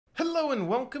Hello and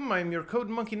welcome, I'm your Code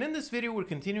Monkey, and in this video we're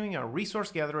continuing our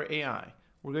Resource Gatherer AI.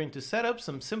 We're going to set up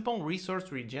some simple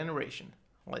resource regeneration.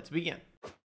 Let's begin.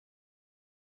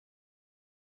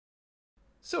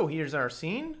 So here's our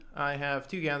scene. I have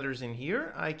two gatherers in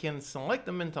here. I can select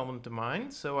them and tell them to mine.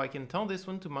 So I can tell this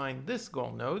one to mine this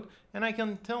gold node, and I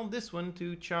can tell this one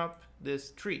to chop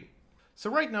this tree. So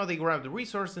right now they grab the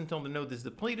resource until the node is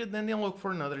depleted, then they'll look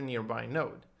for another nearby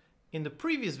node. In the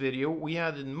previous video, we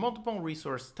added multiple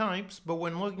resource types, but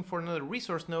when looking for another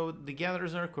resource node, the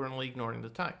gatherers are currently ignoring the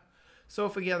type. So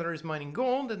if a gatherer is mining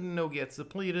gold and the node gets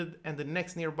depleted and the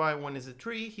next nearby one is a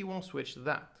tree, he won't switch to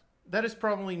that. That is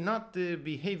probably not the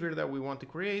behavior that we want to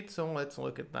create, so let's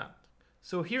look at that.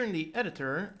 So here in the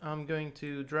editor, I'm going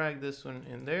to drag this one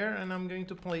in there and I'm going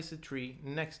to place a tree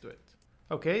next to it.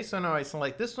 Okay, so now I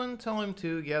select this one, tell him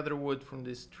to gather wood from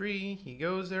this tree. He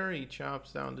goes there, he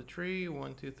chops down the tree,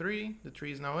 1, 2, 3. The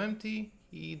tree is now empty.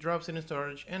 He drops it in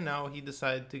storage, and now he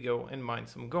decided to go and mine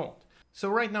some gold. So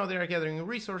right now they are gathering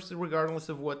resources regardless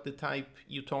of what the type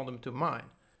you told them to mine.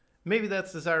 Maybe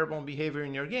that's desirable behavior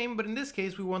in your game, but in this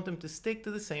case we want them to stick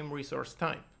to the same resource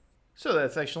type. So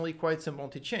that's actually quite simple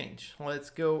to change. Let's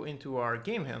go into our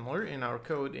game handler in our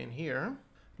code in here.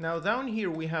 Now down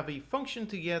here we have a function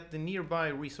to get the nearby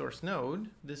resource node,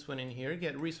 this one in here,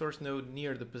 get resource node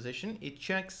near the position. It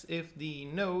checks if the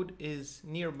node is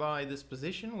nearby this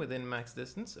position within max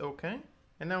distance, okay.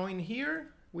 And now in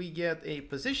here we get a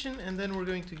position, and then we're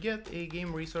going to get a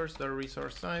game resource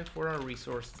type for our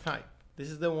resource type.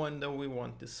 This is the one that we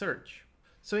want to search.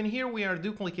 So in here we are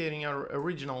duplicating our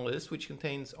original list, which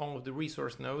contains all of the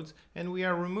resource nodes, and we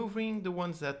are removing the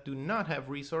ones that do not have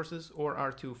resources or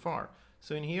are too far.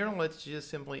 So in here, let's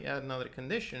just simply add another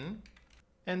condition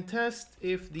and test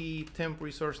if the temp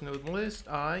resource node list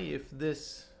if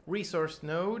this resource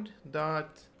node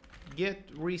dot get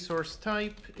resource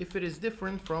type, if it is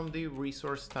different from the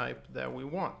resource type that we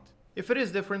want. If it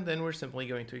is different, then we're simply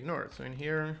going to ignore it. So in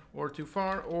here, or too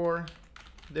far, or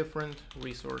different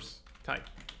resource type.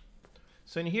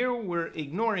 So in here, we're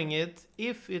ignoring it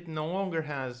if it no longer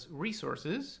has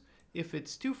resources, if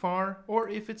it's too far, or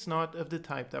if it's not of the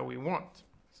type that we want.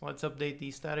 So let's update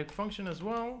the static function as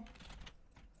well.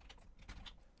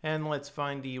 And let's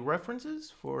find the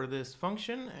references for this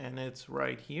function, and it's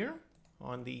right here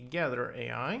on the gather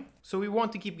AI. So we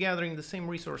want to keep gathering the same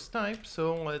resource type,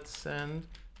 so let's send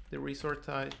the resource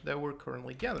type that we're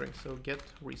currently gathering. So get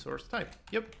resource type.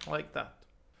 Yep, like that.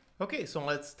 Okay, so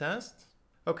let's test.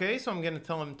 Okay, so I'm going to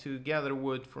tell him to gather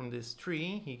wood from this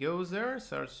tree. He goes there,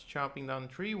 starts chopping down the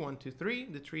tree, 1, 2, 3.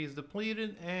 The tree is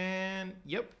depleted, and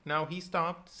yep, now he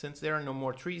stopped since there are no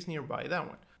more trees nearby that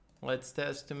one. Let's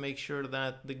test to make sure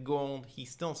that the gold, he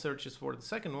still searches for the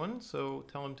second one. So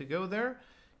tell him to go there.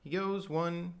 He goes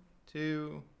 1,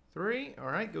 2, 3. All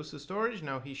right, goes to storage.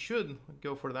 Now he should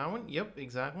go for that one. Yep,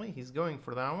 exactly. He's going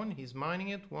for that one. He's mining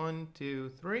it. 1, 2,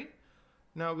 3.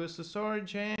 Now goes to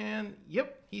storage, and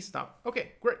yep, he stopped.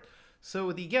 Okay, great.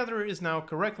 So the gatherer is now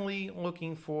correctly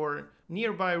looking for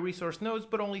nearby resource nodes,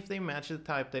 but only if they match the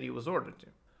type that he was ordered to.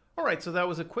 All right, so that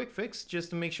was a quick fix just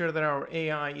to make sure that our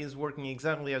AI is working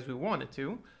exactly as we want it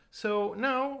to. So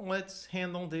now let's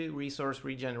handle the resource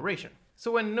regeneration.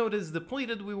 So when a node is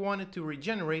depleted, we want it to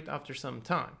regenerate after some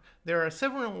time. There are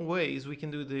several ways we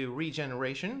can do the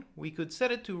regeneration. We could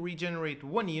set it to regenerate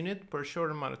 1 unit per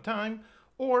short amount of time,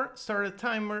 or start a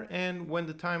timer, and when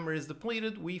the timer is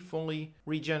depleted, we fully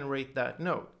regenerate that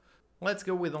node. Let's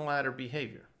go with the latter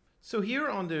behavior. So here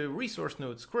on the resource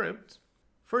node script,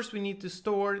 first we need to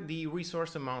store the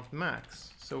resource amount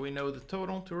max, so we know the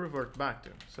total to revert back to.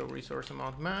 So resource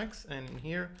amount max, and in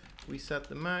here we set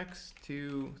the max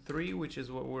to 3, which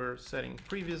is what we're setting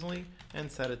previously,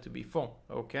 and set it to be full.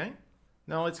 Okay.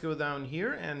 Now let's go down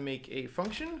here and make a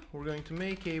function. We're going to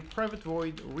make a private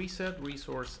void reset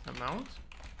resource amount.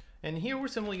 And here we're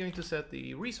simply going to set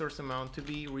the resource amount to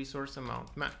be resource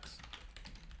amount max.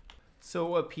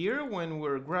 So up here, when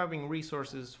we're grabbing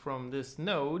resources from this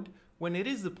node, when it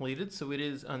is depleted, so it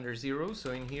is under 0,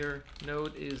 so in here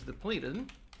node is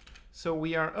depleted. So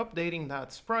we are updating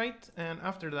that sprite, and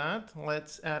after that,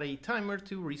 let's add a timer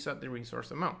to reset the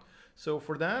resource amount. So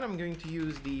for that, I'm going to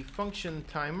use the function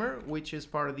timer, which is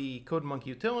part of the CodeMonkey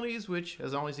utilities, which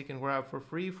as always you can grab for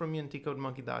free from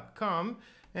unticodemonkey.com,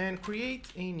 and create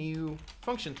a new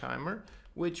function timer,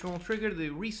 which will trigger the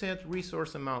reset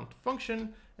resource amount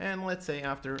function, and let's say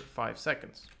after 5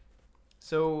 seconds.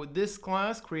 So this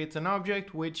class creates an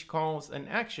object which calls an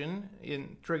action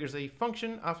and triggers a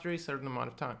function after a certain amount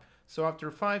of time. So after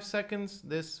 5 seconds,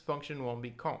 this function will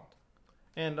be called.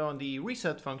 And on the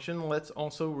reset function, let's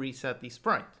also reset the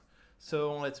sprite.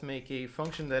 So let's make a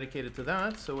function dedicated to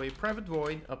that. So a private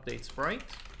void update sprite.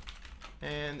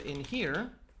 And in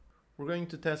here, we're going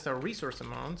to test our resource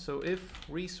amount. So if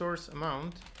resource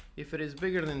amount, if it is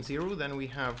bigger than 0, then we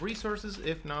have resources.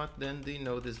 If not, then the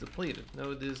node is depleted.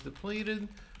 Node is depleted,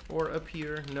 or up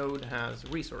here, node has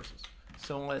resources.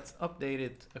 So let's update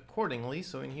it accordingly.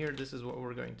 So in here, this is what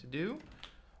we're going to do.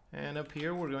 And up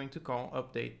here, we're going to call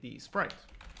update the sprite.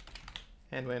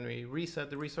 And when we reset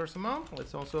the resource amount,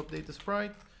 let's also update the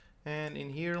sprite. And in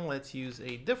here, let's use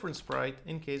a different sprite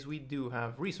in case we do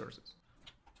have resources.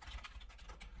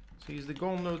 So use the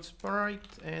gold node sprite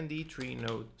and the tree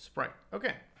node sprite.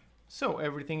 Okay, so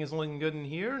everything is looking good in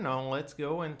here. Now let's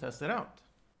go and test it out.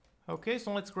 Okay,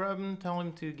 so let's grab him, tell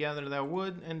him to gather that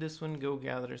wood, and this one go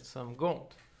gather some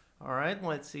gold. All right,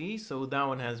 let's see. So that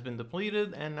one has been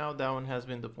depleted, and now that one has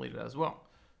been depleted as well.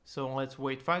 So let's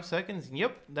wait 5 seconds.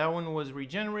 Yep, that one was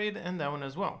regenerated, and that one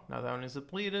as well. Now that one is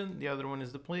depleted, the other one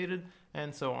is depleted,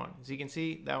 and so on. As you can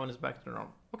see, that one is back to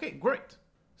normal. Okay, great.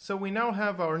 So we now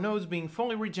have our nodes being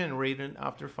fully regenerated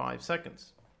after 5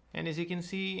 seconds. And as you can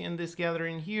see in this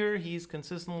gathering here, he's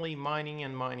consistently mining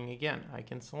and mining again. I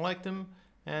can select him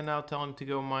and now tell him to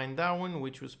go mine that one,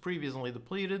 which was previously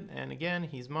depleted. And again,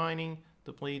 he's mining,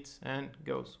 depletes, and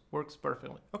goes. Works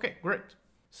perfectly. Okay, great.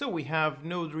 So we have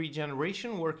node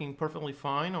regeneration working perfectly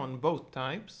fine on both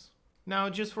types. Now,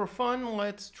 just for fun,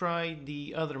 let's try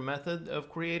the other method of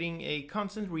creating a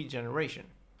constant regeneration.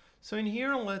 So in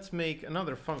here, let's make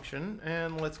another function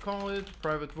and let's call it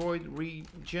private void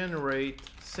regenerate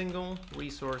single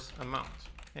resource amount.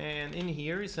 And in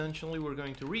here, essentially, we're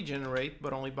going to regenerate,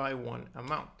 but only by one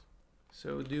amount.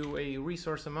 So do a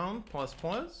resource amount plus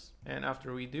plus, and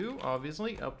after we do,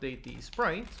 obviously, update the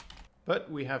sprite,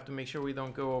 but we have to make sure we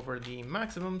don't go over the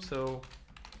maximum. So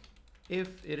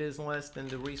if it is less than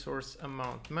the resource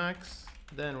amount max,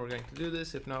 then we're going to do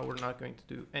this. If not, we're not going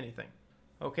to do anything.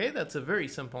 Okay, that's a very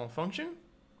simple function.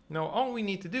 Now all we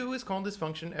need to do is call this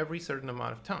function every certain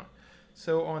amount of time.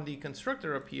 So on the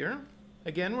constructor up here,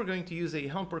 again, we're going to use a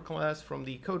helper class from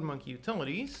the CodeMonkey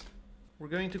utilities. We're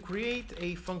going to create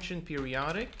a function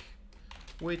periodic,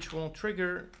 which will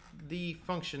trigger the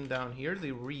function down here,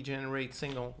 the regenerate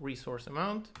single resource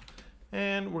amount.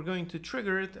 And we're going to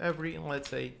trigger it every, let's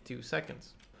say, 2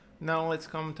 seconds. Now let's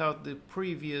comment out the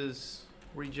previous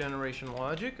regeneration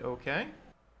logic. Okay.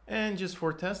 And just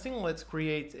for testing, let's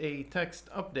create a text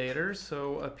updater.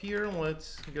 So up here,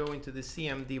 let's go into the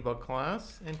CMDebug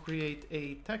class and create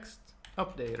a text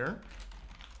updater.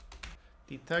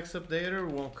 The text updater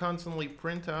will constantly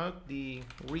print out the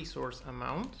resource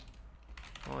amount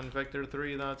on vector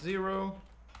 3.0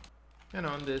 and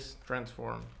on this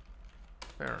transform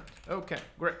parent. Okay,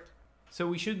 great. So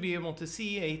we should be able to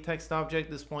see a text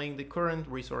object displaying the current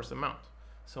resource amount.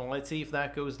 So let's see if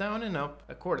that goes down and up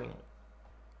accordingly.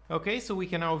 Okay, so we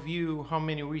can now view how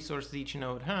many resources each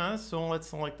node has. So let's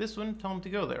select this one, tell him to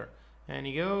go there. And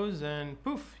he goes and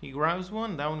poof, he grabs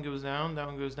one, that one goes down, that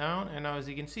one goes down. And now as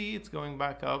you can see, it's going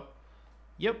back up.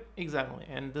 Yep, exactly.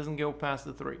 And it doesn't go past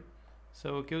the 3.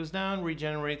 So it goes down,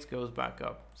 regenerates, goes back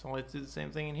up. So let's do the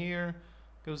same thing in here,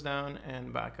 goes down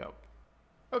and back up.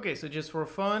 Okay, so just for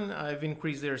fun, I've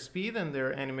increased their speed and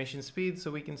their animation speed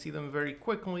so we can see them very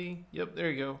quickly. Yep, there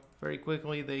you go. Very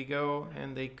quickly they go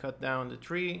and they cut down the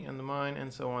tree and the mine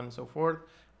and so on and so forth.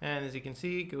 And as you can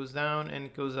see, it goes down and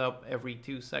it goes up every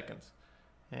 2 seconds.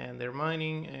 And they're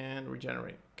mining and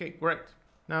regenerate. Okay, great.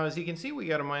 Now, as you can see, we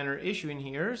got a minor issue in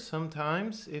here.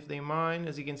 Sometimes if they mine,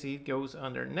 as you can see, it goes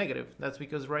under negative. That's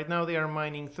because right now they are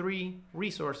mining 3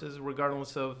 resources,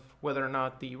 regardless of whether or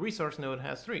not the resource node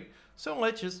has 3. So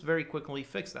let's just very quickly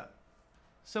fix that.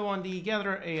 So on the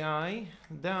gather AI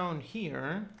down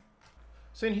here,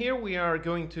 so in here we are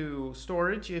going to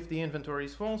storage if the inventory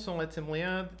is full. So let's simply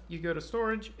add, you go to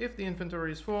storage if the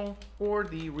inventory is full, or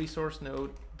the resource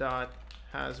node dot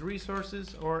has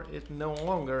resources, or it no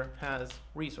longer has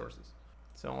resources.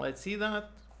 So let's see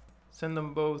that. Send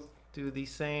them both to the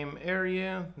same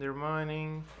area. They're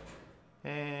mining.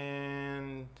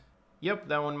 And yep,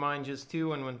 that one mined just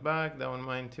 2 and went back. That one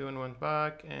mined 2 and went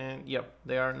back. And yep,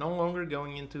 they are no longer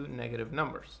going into negative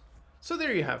numbers. So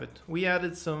there you have it. We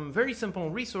added some very simple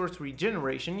resource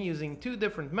regeneration using 2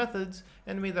 different methods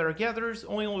and made our gatherers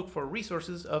only look for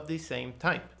resources of the same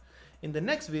type. In the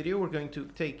next video, we're going to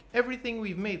take everything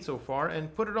we've made so far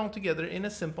and put it all together in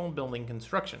a simple building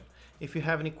construction. If you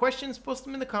have any questions, post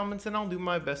them in the comments and I'll do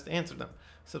my best to answer them.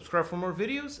 Subscribe for more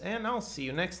videos and I'll see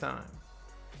you next time.